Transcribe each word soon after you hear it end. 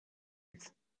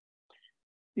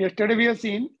Yesterday we have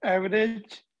seen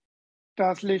average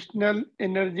translational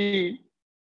energy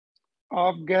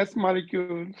of gas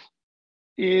molecules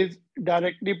is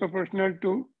directly proportional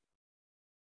to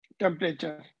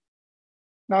temperature.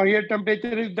 Now here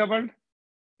temperature is doubled.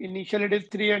 Initially it is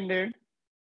 300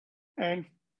 and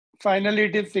finally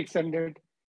it is 600.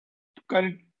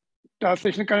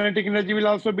 Translation kinetic energy will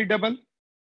also be double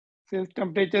since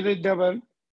temperature is double.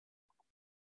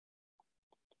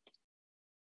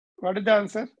 What is the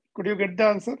answer? Could you get the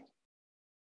answer?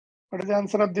 What is the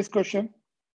answer of this question?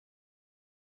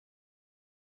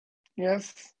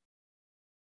 Yes.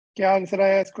 क्या answer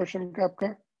आया इस question का आपका?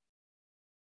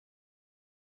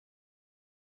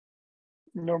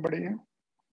 Nobody है.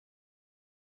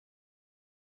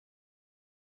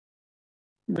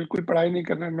 बिल्कुल पढ़ाई नहीं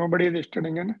करना. Nobody is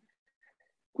studying है ना.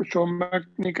 कुछ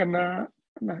होमवर्क नहीं करना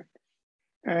ना,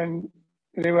 and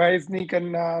revise नहीं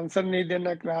करना, आंसर नहीं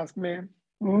देना क्लास में.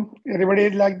 Everybody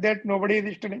is like that. Nobody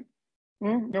is studying.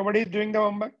 Nobody is doing the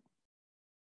homework.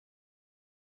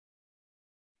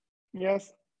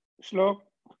 Yes. Slow.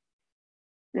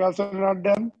 You also not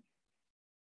done.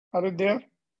 Are you there?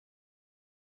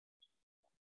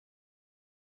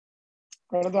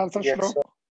 What is the answer? Yes, Slow. sir.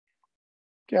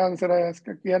 क्या answer आया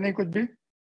इसका? किया नहीं कुछ भी?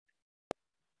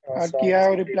 आज किया है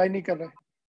और रिप्लाई नहीं कर रहे.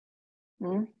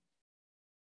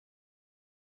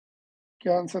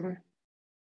 क्या आंसर है?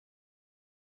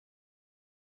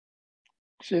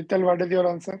 शीतल, what is your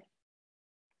answer?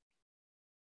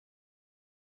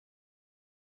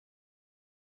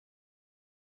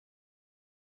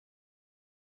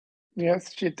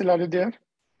 Yes, Sheetal, are you there?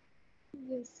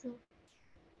 Yes, sir.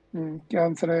 क्या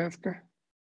आंसर है इसका?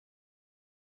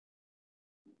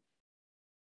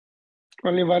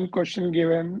 Only one question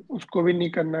given, उसको भी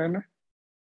नहीं करना है ना.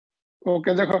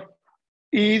 Okay, देखो,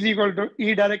 E is equal to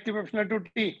E directly proportional to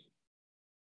T.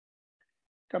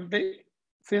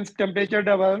 Since temperature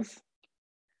doubles,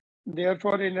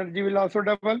 therefore energy will also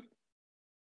double.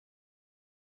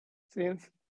 Since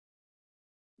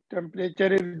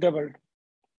temperature is doubled,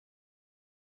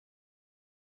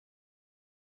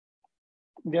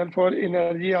 therefore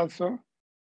energy also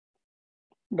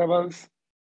doubles.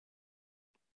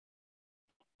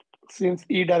 Since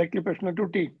E directly proportional to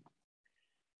T,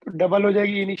 तो double हो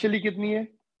जाएगी. Initially कितनी है?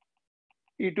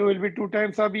 E2 will be 2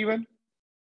 times of E1.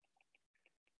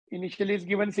 Initially is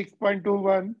given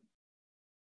 6.21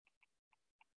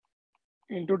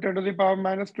 into 10 to the power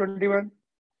minus 21.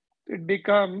 It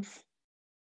becomes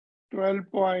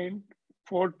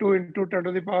 12.42 into 10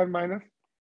 to the power minus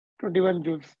 21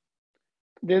 joules.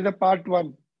 This is the part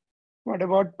 1. What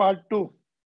about part 2?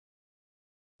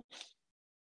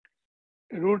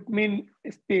 Root mean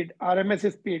speed, RMS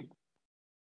speed.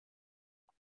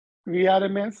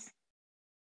 VRMS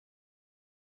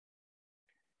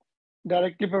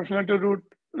directly proportional to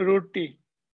root T.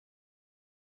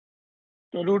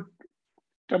 तो root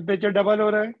temperature double हो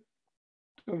रहा है,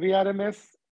 तो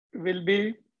VRMS will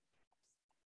be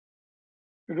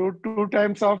root 2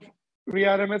 times of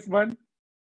VRMS 1.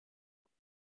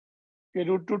 ये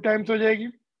root 2 times हो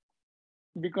जाएगी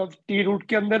because T root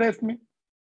के अंदर है इसमें.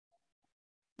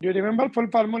 Do you remember full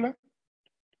formula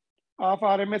of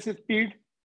RMS speed?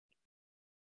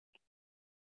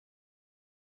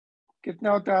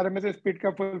 कितना होता है RMS speed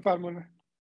का full formula?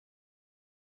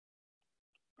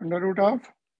 Under root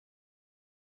of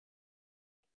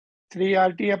 3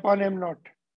 RT upon M naught.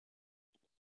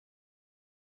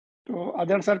 तो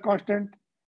others are constant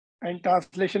and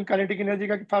translation kinetic energy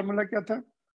का formula क्या था?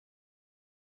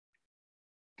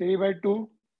 3/2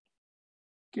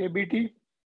 kBT.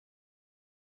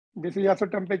 This is also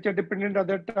temperature dependent.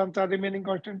 Other terms are remaining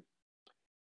constant.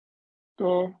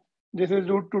 So this is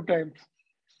root 2 times.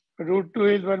 Root 2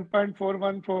 is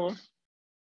 1.414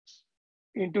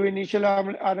 into initial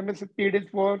RMS speed is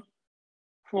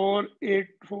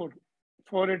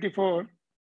 484.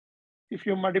 If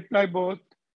you multiply both,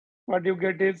 what you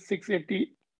get is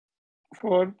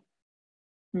 684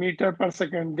 meter per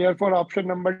second. Therefore, option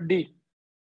number D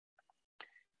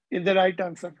is the right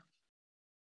answer.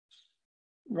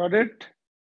 Got it?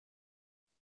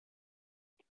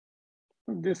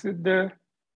 This is the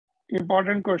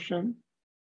important question.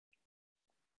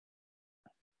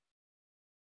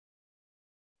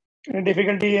 Any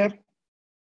difficulty here?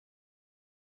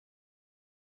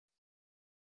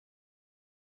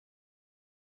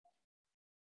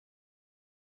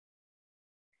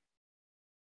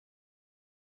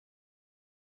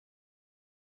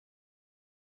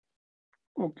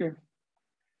 Okay.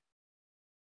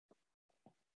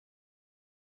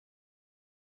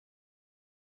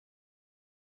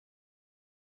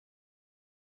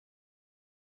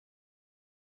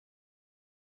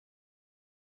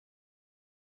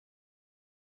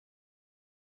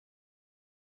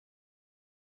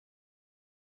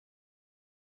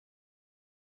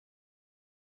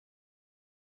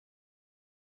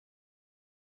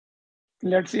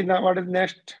 Let's see now what is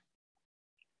next.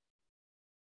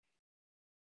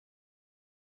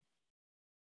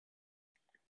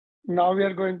 Now we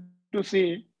are going to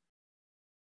see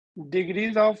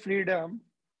degrees of freedom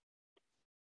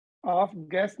of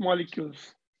gas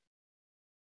molecules.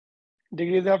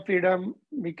 Degrees of freedom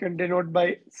we can denote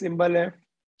by symbol F.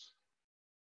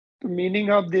 The meaning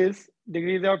of this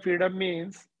degrees of freedom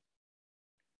means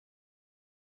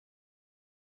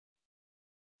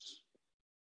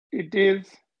it is,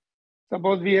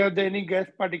 suppose we have any gas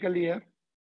particle here,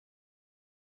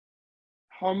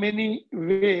 how many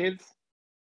ways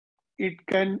it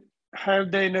can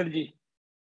have the energy.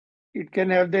 It can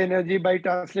have the energy by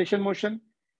translation motion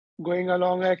going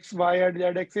along x, y and z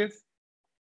axis.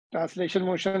 Translation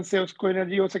motion से उसको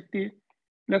energy हो सकती है.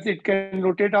 Plus it can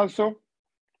rotate also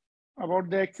about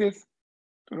the axis.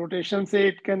 So rotation से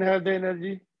it can have the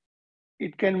energy.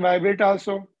 It can vibrate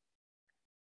also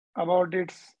about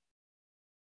its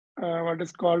what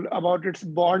is called about its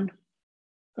bond.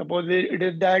 Suppose it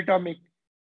is diatomic,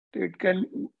 so it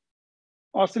can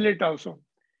oscillate also.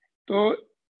 So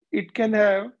it can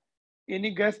have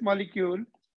any gas molecule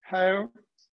have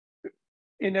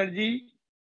energy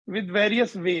with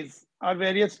various ways or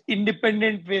various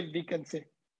independent ways we can say.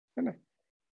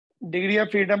 Degree of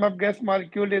freedom of gas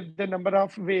molecule is the number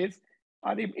of ways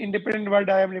or independent word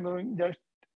I am removing, just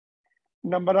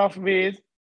number of ways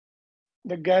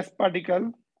the gas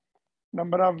particle,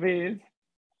 number of ways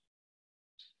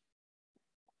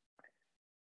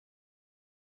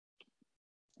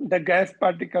the gas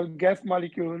particle, gas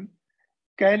molecule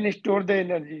can store the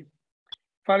energy.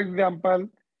 For example,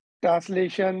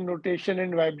 translation, rotation,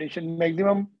 and vibration.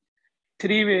 Maximum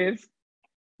 3 ways,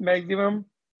 maximum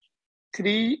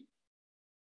 3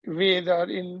 ways or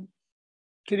in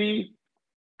 3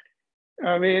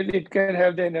 ways it can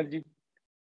have the energy.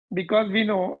 Because we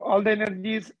know all the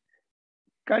energy is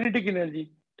kinetic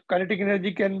energy. Kinetic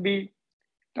energy can be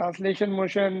translation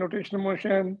motion, rotational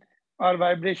motion, or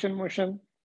vibration motion.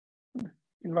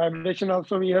 In vibration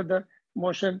also we have the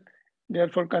motion,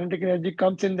 therefore kinetic energy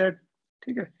comes in that.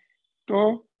 Okay.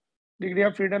 So degree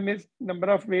of freedom is number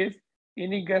of ways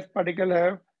any gas particle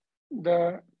have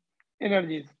the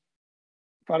energies.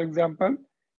 For example,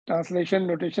 translation,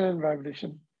 rotation, and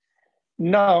vibration.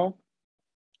 Now,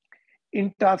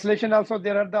 in translation also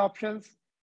there are the options.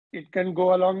 It can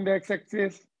go along the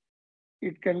x-axis,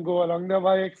 it can go along the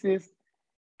y-axis,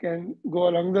 can go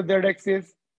along the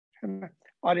z-axis,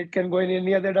 or it can go in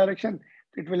any other direction.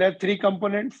 It will have 3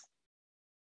 components.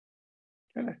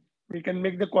 We can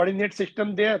make the coordinate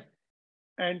system there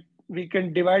and we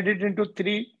can divide it into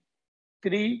three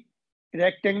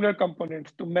rectangular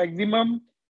components. To maximum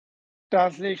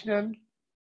translation,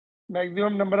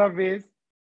 maximum number of ways,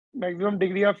 maximum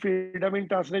degree of freedom in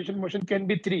translation motion can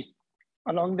be 3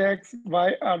 along the x,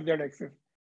 y, or z axis.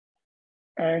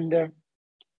 And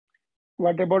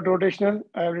what about rotational?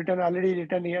 I have already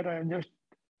written here. I am just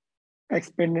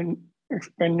expanding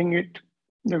it.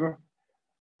 देखो,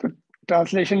 तो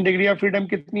translation degree of freedom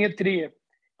कितनी है? 3 है.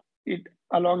 It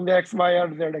along the x, y,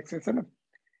 or z axis है ना.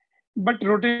 But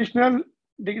rotational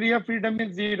degree of freedom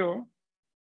is 0.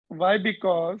 Why?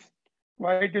 Because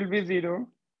why it will be 0?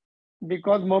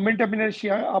 Because moment of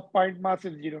inertia of point mass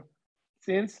is 0.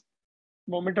 Since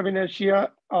moment of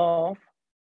inertia of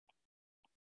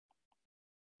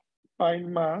point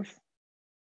mass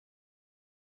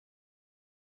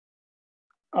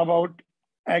about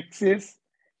axis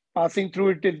passing through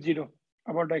it is 0.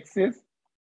 About axis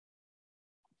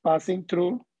passing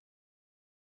through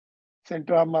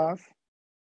center of mass,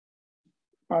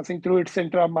 passing through its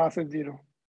center of mass is 0.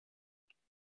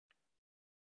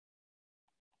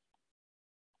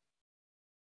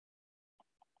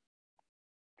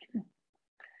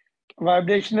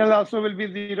 Vibrational also will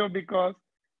be 0 because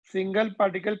single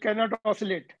particle cannot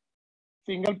oscillate.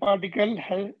 Single particle,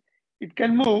 it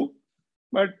can move,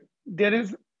 but there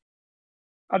is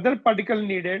other particle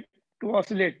needed to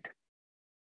oscillate.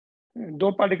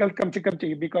 2 particles कम से कम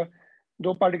चाहिए because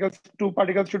 2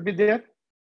 particles should be there,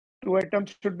 2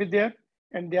 atoms should be there,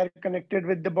 and they are connected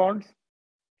with the bonds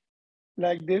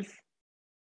like this.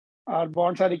 Our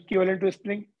bonds are equivalent to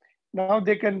spring. Now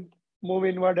they can move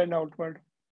inward and outward.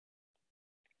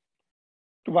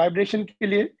 तो vibration के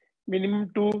लिए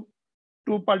minimum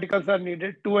two particles are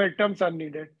needed, 2 atoms are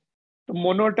needed. तो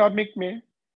monoatomic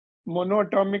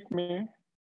में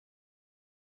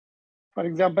for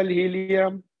example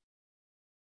helium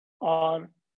or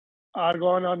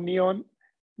argon or neon,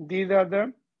 these are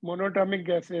the monatomic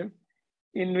gases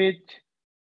in which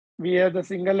we have the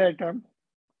single atom.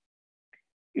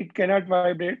 It cannot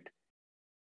vibrate.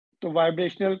 So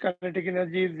vibrational kinetic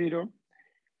energy is 0.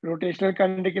 Rotational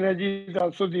kinetic energy is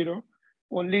also 0.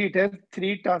 Only it has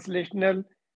 3 translational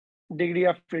degree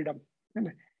of freedom.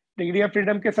 Degree of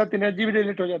freedom के साथ energy भी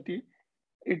relate हो जाती है.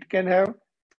 It can have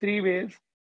 3 ways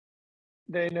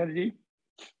the energy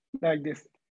like this.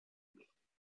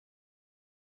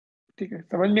 ठीक है,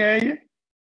 समझ में आया ये?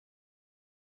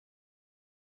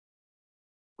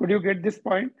 Could you get this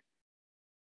point?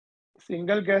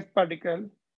 Single gas particle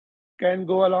can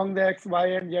go along the x, y,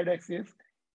 and z axis,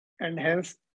 and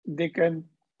hence they can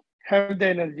have the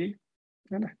energy.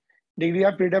 Degree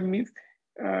of freedom means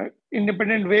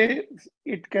independent way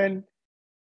it can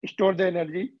store the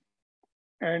energy,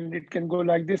 and it can go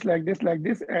like this, like this, like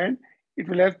this, and it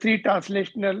will have 3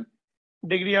 translational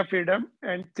degree of freedom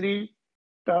and 3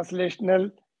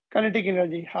 translational kinetic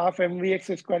energy. Half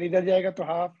mvx square इधर जाएगा तो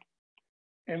half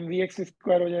mvx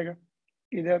square हो जाएगा,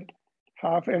 इधर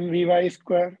half mvy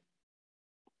square,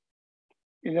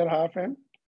 इधर half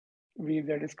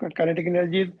mvz square. Kinetic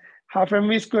energy is half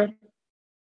mv square.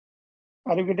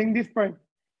 Are you getting this point?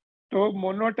 So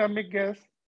monatomic gas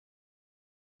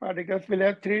particles will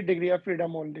have 3 degree of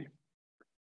freedom only.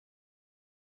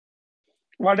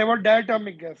 What about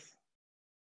diatomic gas?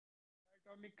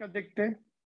 Diatomic का देखते हैं.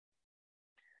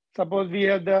 Suppose we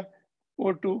have the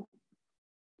O2,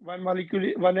 one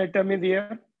molecule, one atom is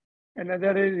here,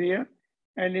 another is here,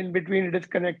 and in between it is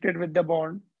connected with the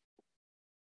bond.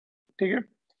 ठीक है?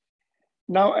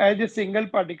 Now, as a single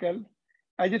particle,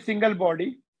 as a single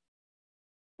body,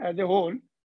 as a whole,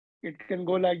 it can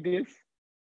go like this,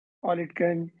 or it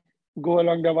can go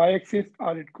along the y-axis,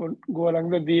 or it could go along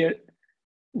the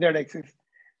z-axis.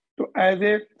 So, as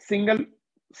a single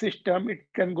system, it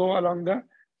can go along the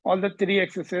all the 3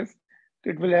 axes. So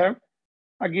it will have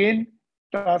again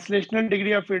translational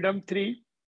degree of freedom 3.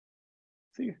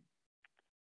 See,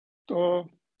 so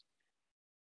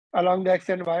along the x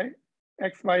and y,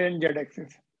 x, y, and z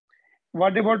axis.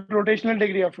 What about rotational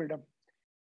degree of freedom?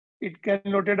 It can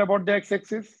rotate about the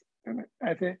x-axis.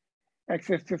 ऐसे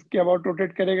x-axis के about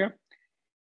rotate करेगा.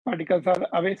 Particles are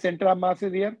away. Center of mass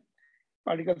is here.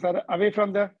 Particles are away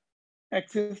from the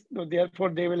axis, so therefore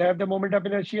they will have the moment of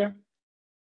inertia.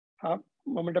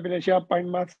 Moment of inertia of point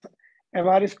mass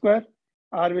mr square.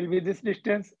 R will be this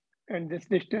distance and this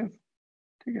distance.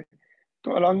 Okay.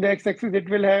 So along the x-axis it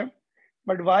will have,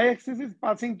 but y-axis is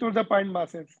passing through the point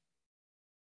masses.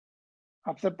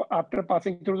 After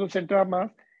passing through the center of mass,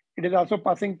 it is also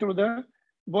passing through the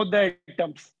both the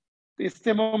atoms. So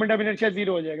इससे moment of inertia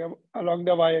 0 हो जाएगा along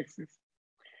the y-axis.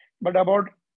 But about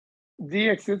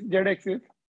z-axis, z-axis,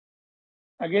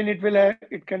 again it will have,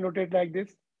 it can rotate like this.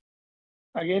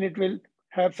 Again it will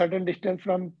have certain distance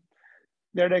from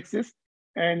z-axis,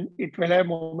 and it will have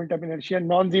moment of inertia,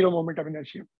 non-zero moment of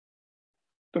inertia.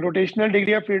 So rotational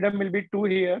degree of freedom will be 2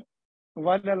 here,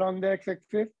 one along the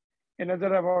x-axis,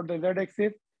 another about the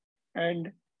z-axis,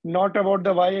 and not about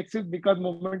the y-axis, because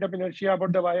moment of inertia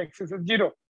about the y-axis is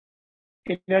 0.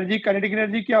 Energy, kinetic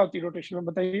energy क्या होती है rotation में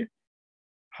बताइए?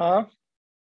 Half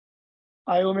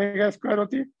I omega square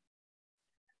होती है.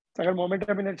 अगर moment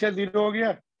of inertia 0 हो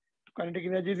गया तो kinetic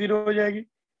energy 0 हो जाएगी.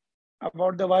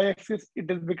 About the y-axis,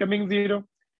 it is becoming 0.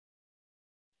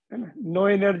 No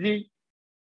energy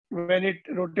when it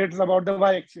rotates about the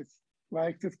y-axis.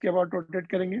 Y-axis के about rotate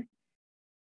करेंगे,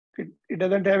 it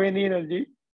doesn't have any energy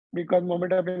because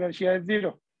moment of inertia is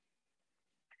 0.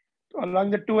 So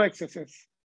along the 2 axes,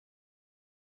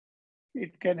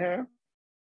 it can have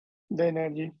the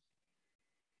energy.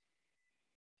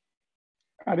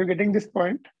 Are you getting this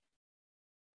point?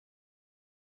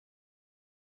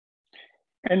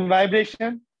 And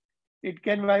vibration, it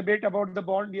can vibrate about the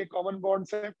bond. ये common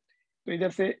bonds है, तो इधर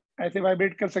से ऐसे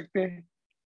vibrate कर सकते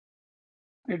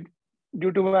हैं.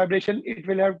 Due to vibration, it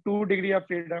will have 2 degree of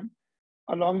freedom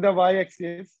along the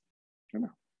y-axis.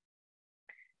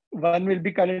 One will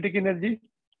be kinetic energy,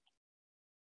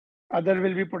 other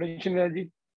will be potential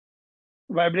energy.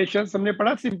 Vibrations हमने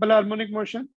पढ़ा, simple harmonic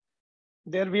motion.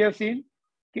 There we have seen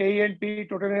K and P,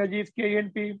 total energy is K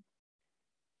and P.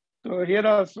 So here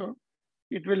also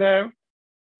it will have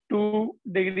 2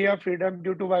 degree of freedom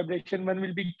due to vibration. One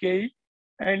will be K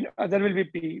and other will be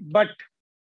P. But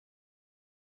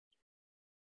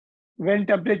when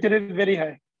temperature is very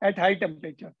high, at high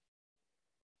temperature,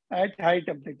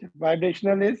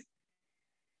 vibrational is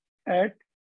at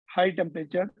high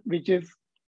temperature, which is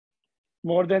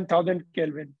more than 1000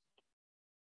 Kelvin.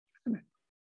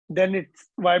 Then its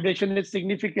vibration is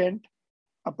significant.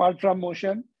 Apart from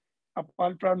motion,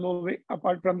 apart from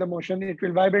the motion, it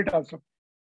will vibrate also.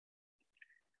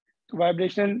 So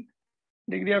vibrational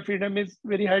degree of freedom is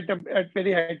very high at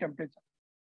very high temperature.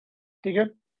 ठीक है?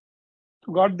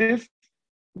 So got this?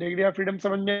 Degree of freedom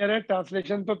समझ में आ रहा है।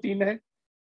 Translation तो 3 है,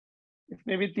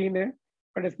 इसमें भी 3 है,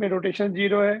 बट इसमें रोटेशन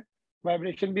 0 है,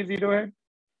 वाइब्रेशन भी 0 है,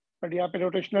 बट यहाँ पे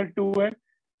रोटेशनल 2 है,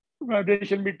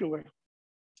 वाइब्रेशन भी 2 है।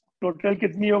 टोटल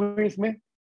कितनी हो गई इसमें?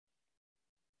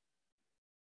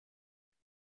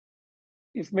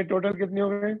 इसमें टोटल कितनी हो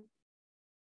गई?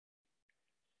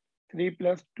 3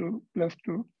 + 2 +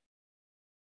 2,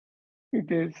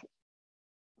 it is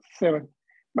 7.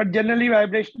 But generally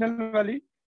vibrational wali,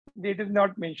 it is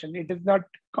not mentioned. It is not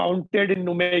counted in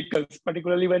numericals,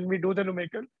 particularly when we do the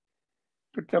numerical.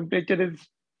 The temperature is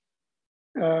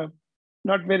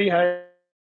not very high,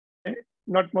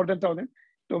 not more than 1000.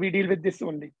 So we deal with this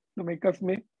only. Numericals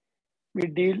में we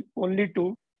deal only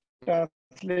to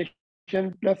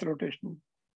translation plus rotation.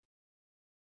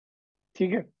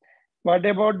 ठीक है? What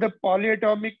about the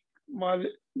polyatomic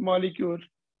molecule?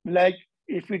 Like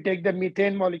if we take the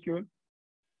methane molecule,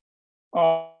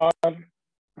 और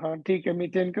हाँ ठीक है,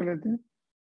 methane कर लेते हैं,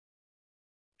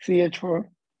 CH4,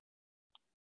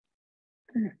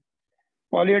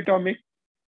 polyatomic.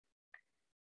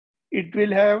 It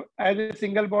will have as a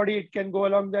single body, it can go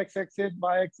along the x-axis,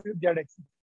 y-axis, z-axis.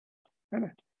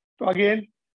 So again,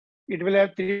 it will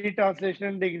have 3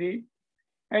 translational degree,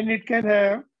 and it can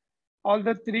have all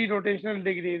the 3 rotational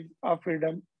degrees of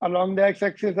freedom along the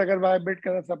x-axis. अगर vibrate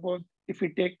करें, suppose if we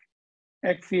take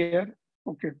x here,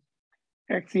 okay,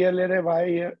 x here ले रहे, y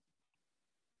here,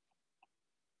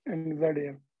 and z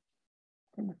here.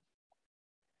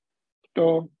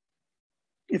 तो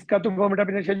इसका तो moment of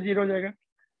inertia 0 हो जाएगा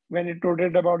when it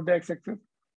rotated about the x-axis,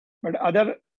 but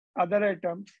other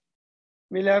atoms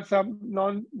will have some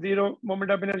non-zero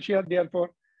moment of inertia, therefore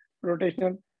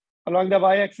rotational along the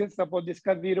y-axis. Suppose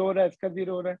इसका 0 हो रहा है, इसका 0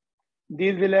 हो रहा है,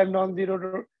 these will have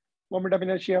non-zero moment of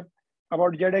inertia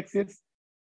about z-axis.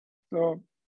 So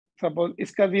suppose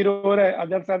इसका 0 हो रहा है,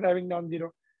 others are having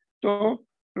non-zero. So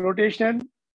rotation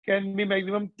can be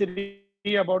maximum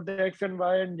 3 about the x and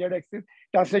y and z-axis.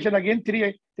 Translation again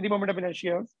 3 moment of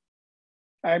inertia.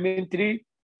 I mean 3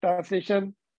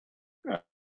 translation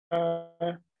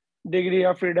degree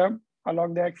of freedom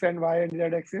along the x and y and z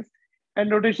axis,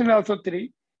 and rotation also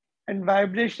 3. And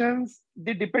vibrations,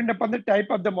 they depend upon the type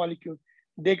of the molecule.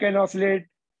 They can oscillate,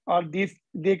 or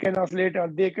they can oscillate, or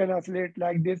they can oscillate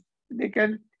like this. There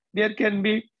can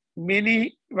be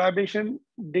many vibrational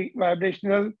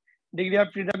degree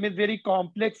of freedom is very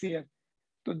complex here.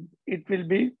 So it will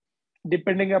be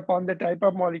depending upon the type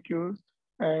of molecules.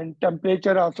 And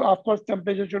temperature also, of course,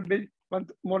 temperature should be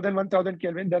more than 1000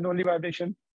 Kelvin, then only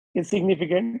vibration is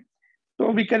significant. So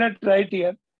we cannot write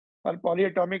here. For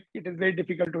polyatomic, it is very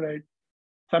difficult to write.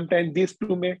 Sometimes these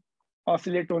two may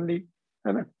oscillate only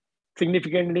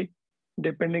significantly,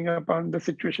 depending upon the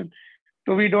situation.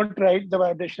 So we don't write the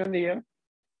vibration here.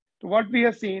 So what we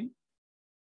have seen,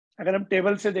 अगर हम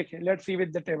table से देखें, let's see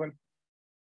with the table.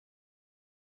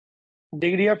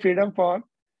 Degree of freedom for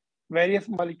various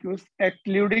molecules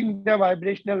excluding the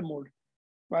vibrational mode.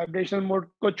 Vibrational mode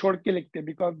को छोड़ के लिखते हैं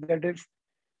because that is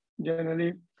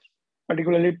generally,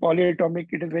 particularly polyatomic,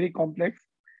 it is very complex.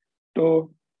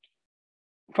 So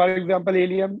for example,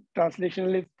 helium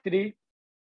translational is 3,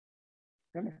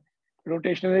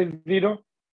 rotational is 0,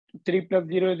 3 +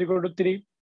 0 is equal to 3.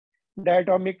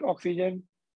 Diatomic oxygen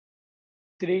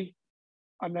 3,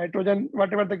 and nitrogen,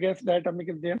 whatever the gas diatomic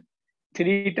is there,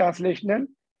 3 translational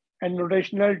and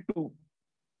rotational 2.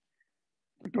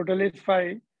 The total is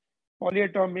 5.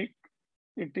 Polyatomic,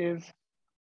 it is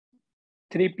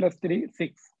 3 + 3,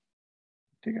 6.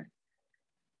 Okay.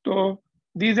 So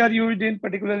these are used in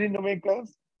particularly numericals,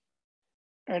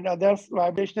 and others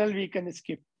vibrational we can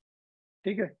skip.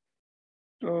 Okay.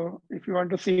 So if you want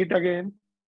to see it again,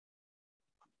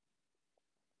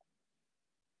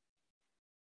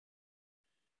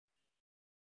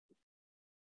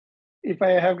 if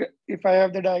I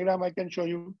have the diagram, I can show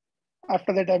you.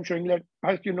 After that, I'm showing that.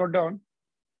 First, you note down.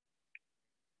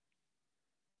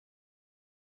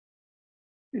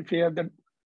 If you have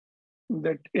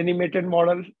that animated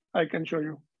model, I can show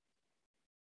you.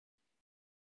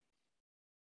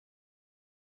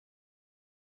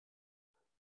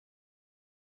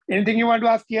 Anything you want to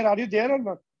ask here? Are you there or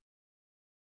not?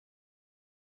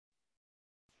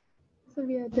 So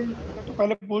we are there. तो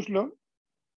पहले पूछ लो.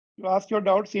 You ask your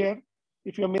doubts here.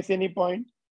 If you miss any point,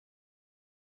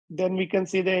 then we can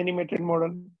see the animated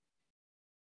model.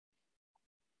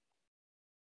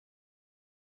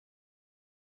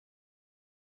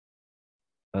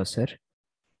 Sir?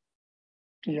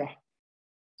 Yeah.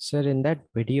 Sir, in that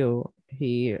video,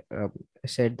 he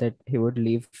said that he would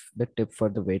leave the tip for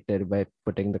the waiter by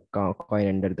putting the coin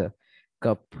under the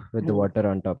cup with the water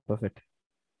on top of it.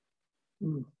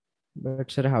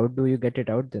 But sir, how do you get it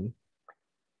out then?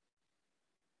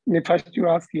 First you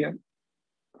ask here.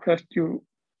 First you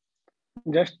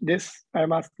just this.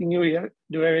 I'm asking you here.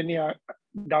 Do you have any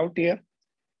doubt here?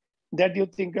 That you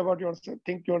think about yourself.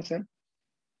 Think yourself.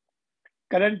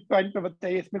 Current point पे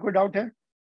बताइए, इसमें कोई doubt है?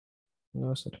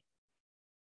 No, sir.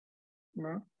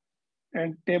 No.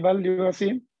 And table you have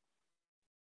seen?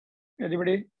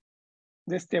 Anybody?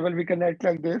 This table we can write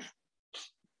like this.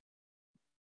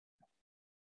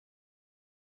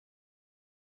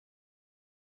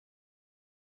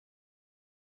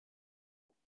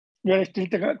 You are still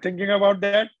thinking about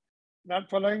that? Not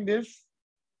following this?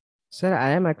 Sir,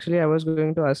 I was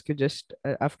going to ask you just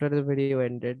after the video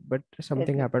ended, but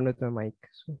something Okay. happened with my mic.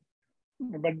 So.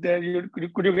 But there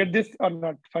could you get this or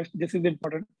not? First, this is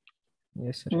important.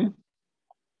 Yes, sir.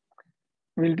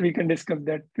 We can discuss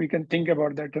that. We can think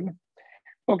about that.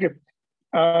 Okay.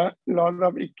 Laws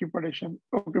of equipartition.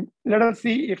 Okay. Let us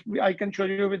see if I can show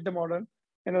you with the model,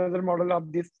 another model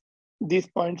of these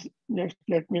points. Just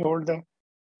let me hold the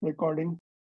recording.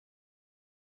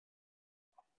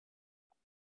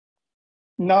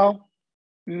 Now,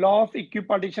 law of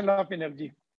equipartition of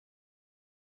energy.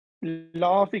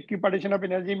 Law of equipartition of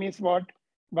energy means what?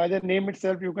 By the name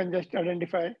itself, you can just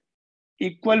identify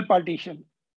equal partition.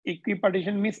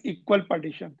 Equipartition means equal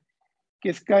partition.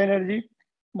 किसका energy?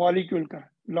 Molecule का.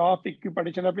 Law of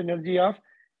equipartition of energy of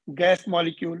gas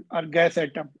molecule or gas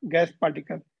atom, gas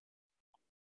particle.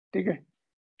 ठीक है?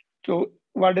 So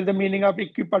what is the meaning of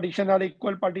equipartition or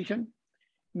equal partition?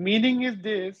 Meaning is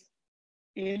this: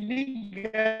 any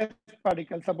gas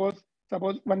particle, suppose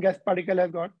one gas particle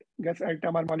has got, gas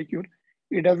atom or molecule,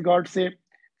 it has got say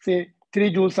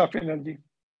 3 joules of energy,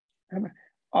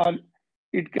 or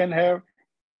it can have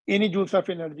any joules of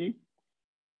energy.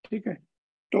 ठीक है?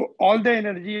 So all the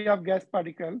energy of gas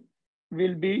particle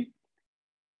will be,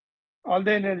 all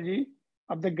the energy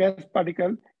of the gas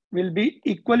particle will be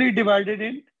equally divided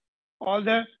in all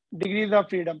the degrees of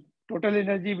freedom. Total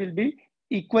energy will be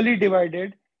equally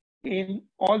divided in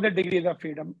all the degrees of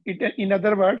freedom. In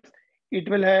other words, it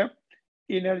will have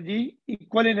energy,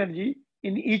 equal energy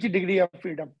in each degree of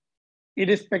freedom,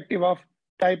 irrespective of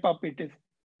type of it is.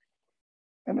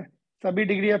 है ना? सभी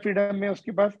degree of freedom में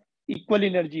उसके पास equal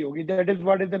energy होगी. That is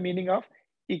what is the meaning of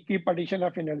equipartition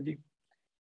of energy.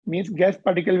 Means gas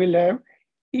particle will have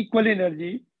equal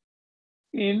energy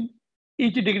in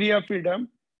each degree of freedom,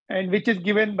 and which is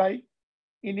given by,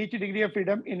 in each degree of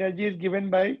freedom, energy is given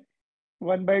by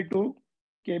 1/2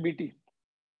 kBT.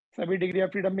 सभी degree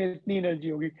of freedom में इतनी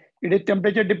energy होगी. It is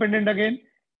temperature dependent again.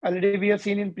 Already we have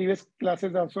seen in previous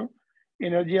classes also.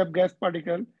 Energy of gas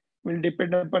particle will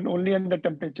depend upon only on the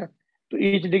temperature. So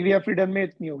each degree of freedom में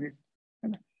इतनी होगी.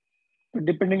 So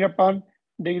depending upon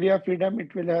degree of freedom,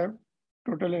 it will have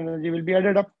total energy will be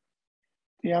added up.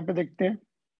 यहाँ पे देखते हैं.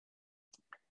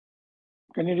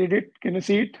 Can you read it? Can you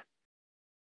see it?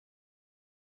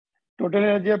 Total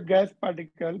energy of gas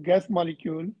particle, gas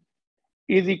molecule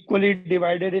is equally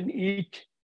divided in each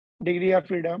degree of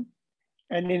freedom,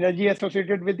 and energy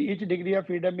associated with each degree of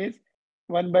freedom is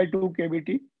 1/2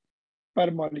 kBT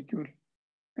per molecule.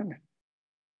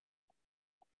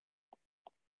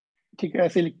 ठीक है,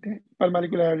 ऐसे लिखते हैं. Per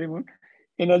molecule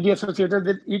energy associated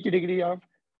with each degree of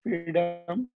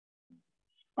freedom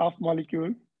of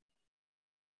molecule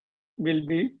will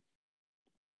be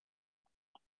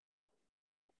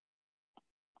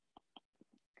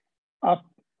of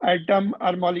atom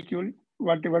or molecule,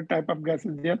 whatever type of gas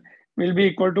is there, will be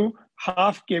equal to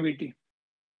half kBT.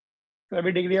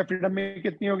 सभी degree of freedom में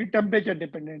कितनी होगी? Temperature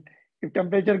dependent. If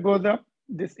temperature goes up,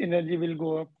 this energy will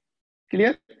go up.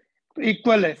 Clear? तो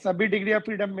equal है, सभी degree of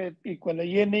freedom में equal है.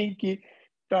 ये नहीं कि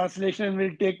translation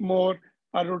will take more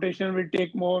or rotation will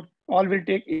take more. All will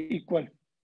take equal.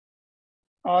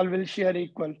 All will share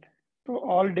equal. So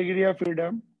all degree of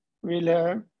freedom will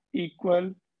have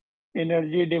equal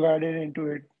energy divided into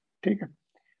it. ठीक है?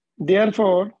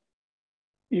 Therefore,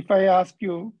 if I ask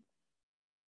you,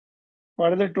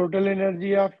 what is the total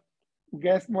energy of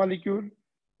gas molecule?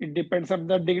 It depends on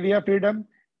the degree of freedom.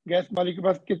 Gas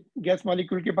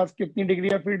molecule के पास कितनी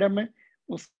degree of freedom है?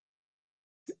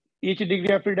 Each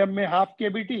degree of freedom में half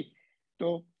kBT.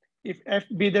 So if F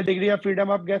be the degree of freedom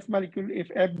of gas molecule,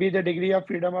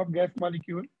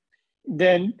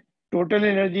 then total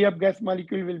energy of gas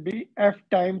molecule will be F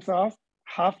times of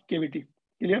half kBT.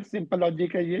 Clear? Simple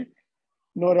logic है ये.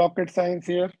 No rocket science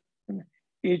here.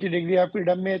 Each degree of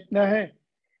freedom में इतना है.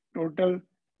 Total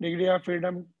degree of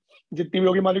freedom जितनी भी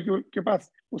होगी molecule के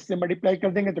पास, उससे मल्टीप्लाई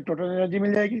कर देंगे तो टोटल एनर्जी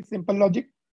मिल जाएगी. Simple logic.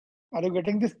 Are you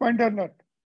getting this point और not?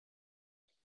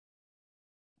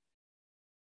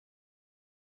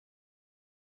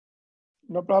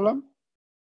 No problem.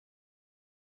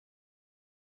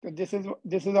 So this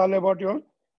is all about your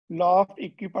law of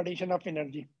equipartition of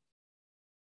energy.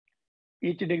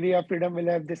 Each degree of freedom will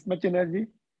have this much energy.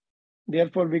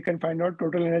 Therefore, we can find out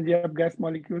total energy of gas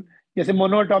molecule. जैसे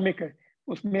monoatomic है,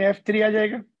 उसमें F3 आ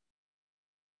जाएगा.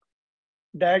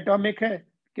 Diatomic है,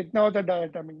 कितना होता है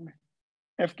diatomic में?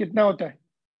 F कितना होता है?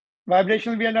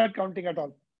 Vibration we are not counting at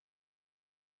all.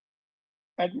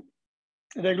 At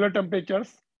regular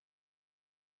temperatures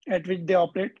at which they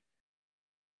operate,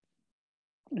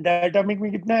 diatomic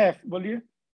में कितना है F? बोलिए.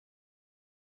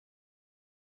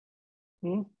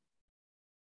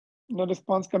 No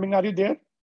response coming. Are you there?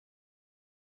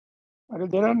 Are you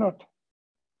there or not?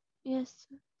 Yes,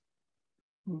 sir.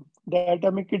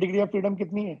 Diatomic की degree of freedom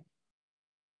कितनी है?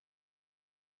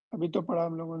 अभी तो पढ़ा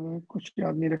हम लोगों ने, कुछ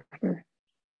याद नहीं रख रहे.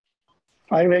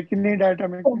 5 है कि नहीं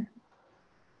डायटॉमिक में?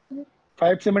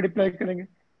 5 से मल्टीप्लाई करेंगे.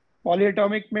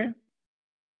 पॉलीएटॉमिक में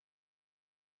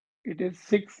इट इज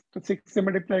 6, तो 6 से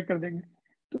मल्टीप्लाई कर देंगे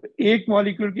तो एक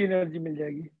मॉलिक्यूल की एनर्जी मिल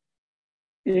जाएगी.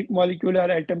 एक मॉलिक्यूल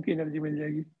और एटम की एनर्जी मिल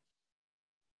जाएगी.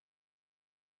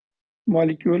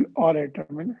 मॉलिक्यूल और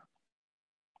एटम है ना,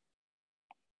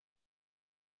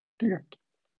 ठीक है.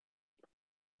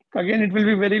 Again it will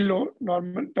be very low.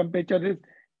 Normal temperature is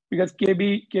because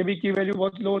केबी की वैल्यू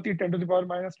बहुत लो होती है,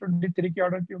 10⁻⁻23 की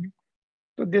ऑर्डर की होगी.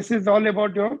 तो this is all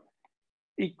about your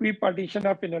equipartition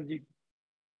of energy.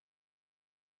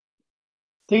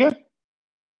 ठीक है.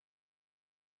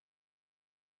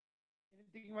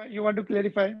 Anything you want to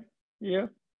clarify here?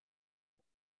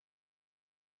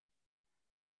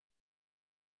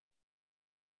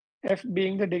 F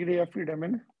being the degree of freedom है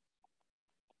ना.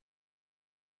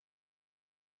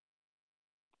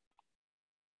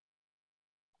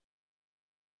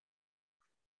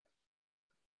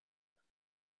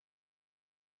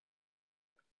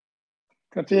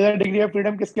 सबसे ज्यादा डिग्री ऑफ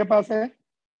फ्रीडम किसके पास है?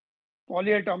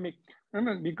 पॉलीएटॉमिक है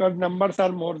ना, because numbers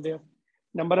are more there,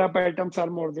 number of atoms are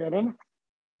more there है ना.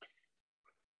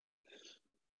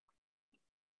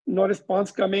 No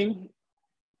response coming.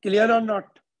 क्लियर और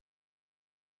नॉट?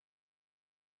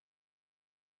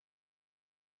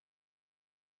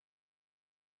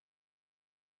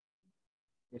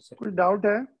 Yes, sir. कुछ डाउट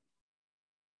है?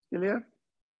 Clear.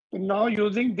 So now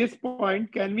using this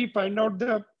point, can we find out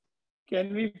the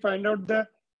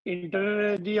internal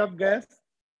energy of gas?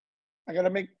 अगर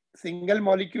हमें single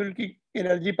molecule की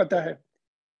energy पता है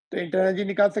तो इंटरनल एनर्जी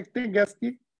निकाल सकते हैं गैस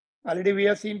की. Already we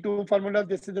have seen 2 formulas.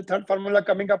 This is the third formula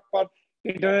coming up for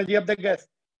internal energy of the gas.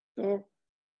 तो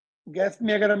गैस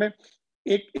में अगर हमें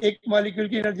एक मॉलिक्यूल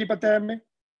की एनर्जी पता है, हमें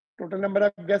total number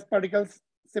of gas particles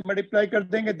से मल्टीप्लाई कर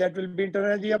देंगे, that will be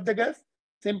internal energy of the gas.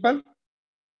 Simple,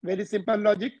 very simple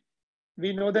logic.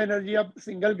 We know the energy of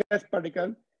single gas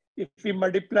particle. If we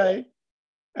multiply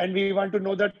and we want to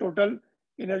know the total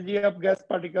energy of gas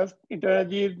particles, internal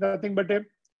energy is nothing but a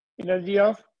energy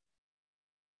of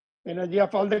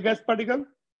all the gas particles.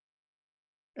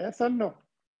 Yes or no?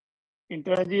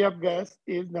 Internal energy of gas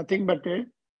is nothing but a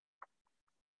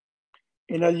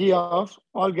energy of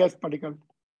all gas particles.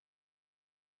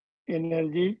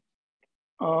 Energy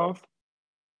of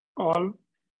all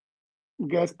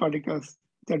gas particles.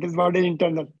 That is what is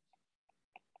internal.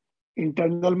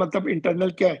 Internal मतलब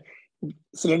internal क्या है?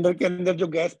 Cylinder के अंदर जो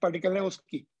gas particle है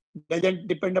उसकी doesn't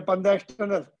depend upon the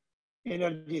external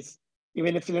energies,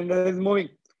 even if cylinder is moving.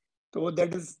 So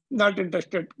that is not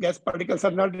interested. Gas particles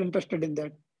are not interested in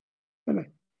that, है ना.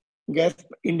 गैस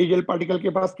इंडिविजुअल पार्टिकल के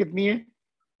पास कितनी है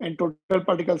and total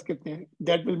particles कितने हैं,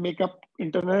 that will make up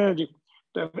internal energy.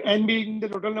 So n being the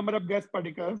total number of gas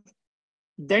particles,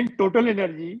 then total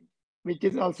energy, which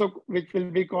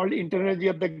will be called internal energy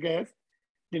of the gas,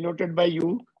 denoted by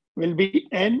U, will be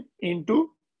n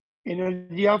into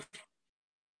energy of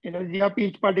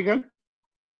each particle,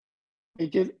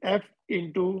 which is F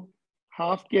into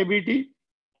half kBT.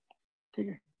 ठीक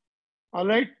है. All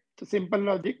right. तो simple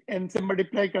logic, n से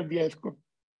multiply कर दिया,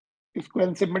 इसको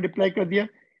n से multiply कर दिया,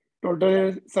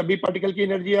 टोटल सभी पार्टिकल की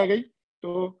एनर्जी आ गई.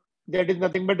 तो that is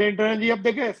nothing but the internal energy of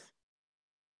the gas.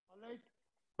 All right.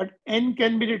 But n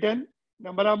can be written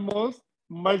number of moles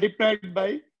multiplied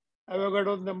by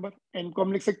Avogadro's number. n को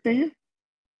हम लिख सकते हैं,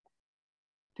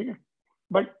 ठीक है.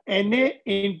 But Na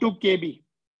into Kb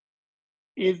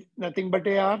is nothing but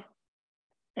AR.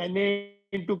 Na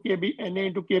into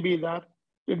Kb is R.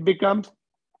 It becomes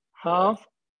half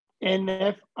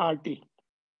NFRT.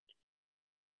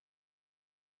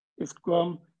 इसको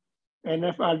हम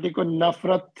NFRT को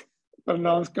नफरत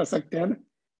प्रोनाउंस कर सकते हैं ना,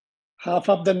 half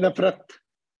of the नफरत.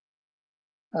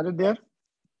 Are you there?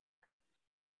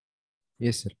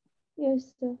 Yes, sir.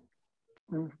 Yes, sir.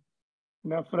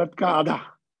 नफरत का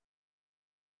आधा.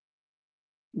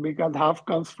 because half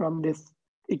comes from this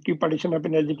equipartition of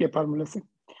energy के formula से.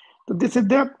 So this is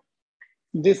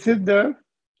the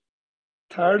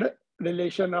third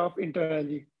relation of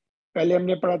inter-energy. पहले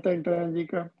हमने पढ़ा था inter-energy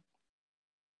का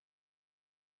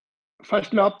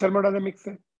first law of thermodynamics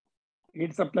है,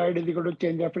 heat supplied is equal to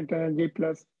change of inter-energy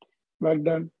plus work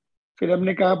done. फिर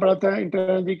हमने कहाँ पढ़ा था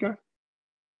inter-energy का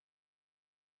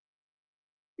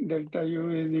delta U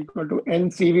is equal to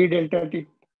NCV delta T.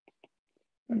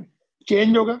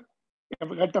 Change होगा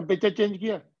अगर टेम्परेचर चेंज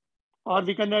किया, और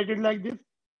we can write it like this,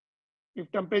 if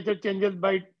temperature changes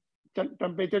by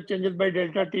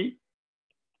delta T,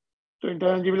 तो inter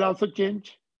energy will also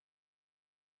change.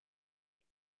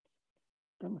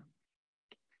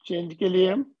 Change के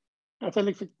लिए हम ऐसा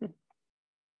लिख सकते हैं,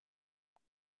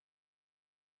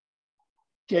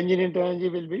 change in inter energy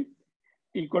will be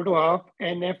equal to half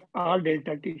NFR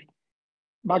delta T.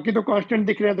 बाकी तो कांस्टेंट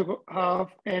दिख रहे हैं, देखो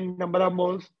half N number of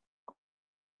moles,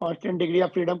 constant degree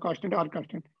of freedom, constant or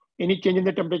constant. Any change in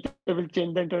the temperature will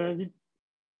change the inter-energy.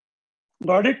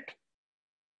 Got it?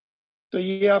 तो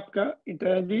ये आपका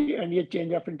inter-energy and ये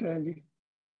change of inter-energy.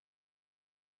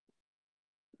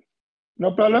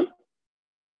 No problem.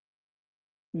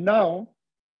 Now,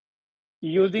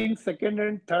 using second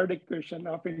and third equation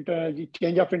of inter-energy,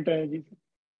 change of inter-energy,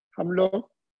 हम लोग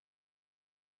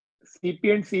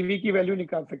CP and CV की value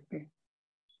निकाल सकते हैं.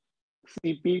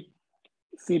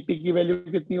 CP की वैल्यू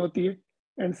कितनी होती है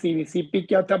एंड CP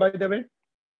क्या था by the way,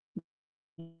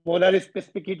 molar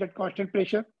specific heat at constant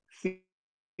pressure.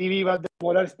 CV was the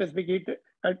molar specific heat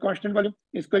at constant volume.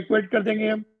 इसको इक्वेट कर देंगे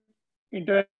हम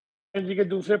इंटर एनर्जी के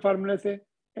दूसरे फार्मूले से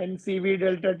NCV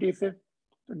डेल्टा T से.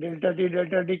 तो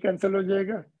डेल्टा T कैंसिल हो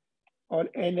जाएगा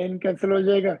और NN कैंसिल हो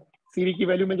जाएगा. CV की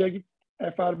वैल्यू मिल जाएगी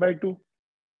FR/2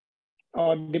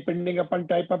 और depending upon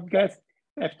type of gas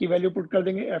F की वैल्यू पुट कर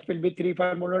देंगे. F will be 3 for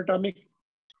monoatomic,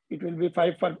 it will be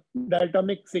 5 for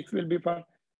diatomic, 6 will be for.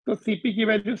 तो CP की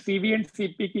वैल्यू CV एंड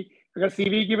CP की, अगर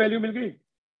CV की वैल्यू मिल गई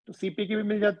तो CP की भी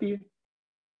मिल जाती है,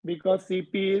 because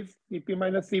CP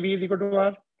minus CV is equal to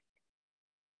R.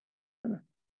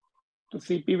 तो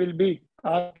CP will be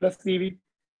R plus CV.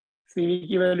 CV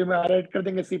की वैल्यू में R ऐड कर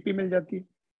देंगे, CP मिल जाती है.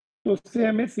 तो उससे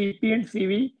हमें CP एंड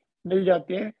CV मिल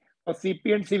जाते हैं और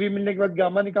CP एंड CV मिलने के बाद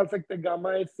गामा निकाल सकते हैं.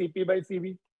 गामा इज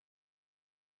CP/CV,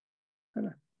 है ना.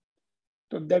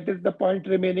 तो that is the point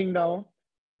remaining now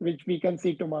which we can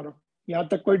see tomorrow. यहाँ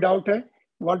तक कोई डाउट है?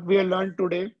 What we have learn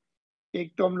today,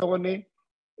 एक तो हम लोगों ने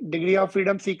डिग्री ऑफ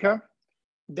फ्रीडम सीखा,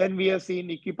 then we have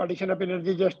seen equipartition of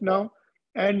energy just now,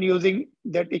 and using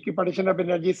that equipartition of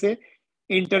energy से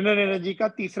इंटरनल एनर्जी का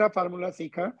तीसरा फार्मूला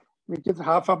सीखा, which is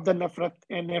half of the nafrat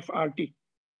NFRT.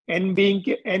 N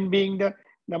being the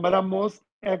number of moles,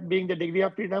 F being the degree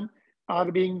of freedom,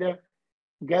 R being the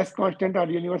gas constant or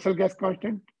universal gas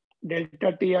constant,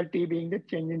 delta T or T being the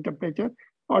change in temperature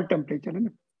और temperature, है ना.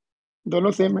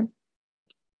 दोनों same है,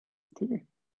 ठीक है.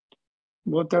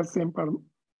 Both are same पर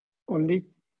only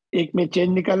एक में चेंज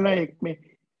निकालना है, एक में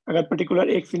अगर पर्टिकुलर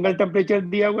एक सिंगल टेम्परेचर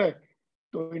दिया हुआ है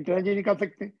तो इंटर एनर्जी निकाल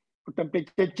सकते हैं, और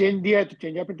टेम्परेचर चेंज दिया है तो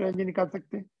चेंज ऑफ इंटर एनर्जी निकाल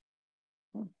सकते हैं.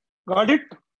 Got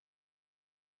it?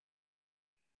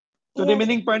 So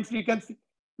remaining points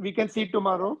we can see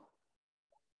tomorrow,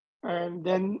 and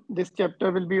then this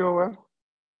chapter will be over.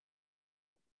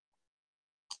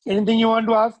 Anything you want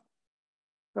to ask?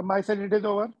 From my side it is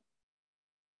over.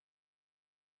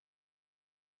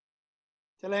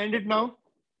 Shall I end it now?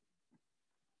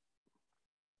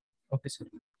 Okay, sir.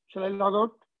 Shall I log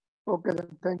out? Okay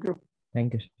then. Thank you.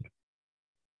 Thank you, sir.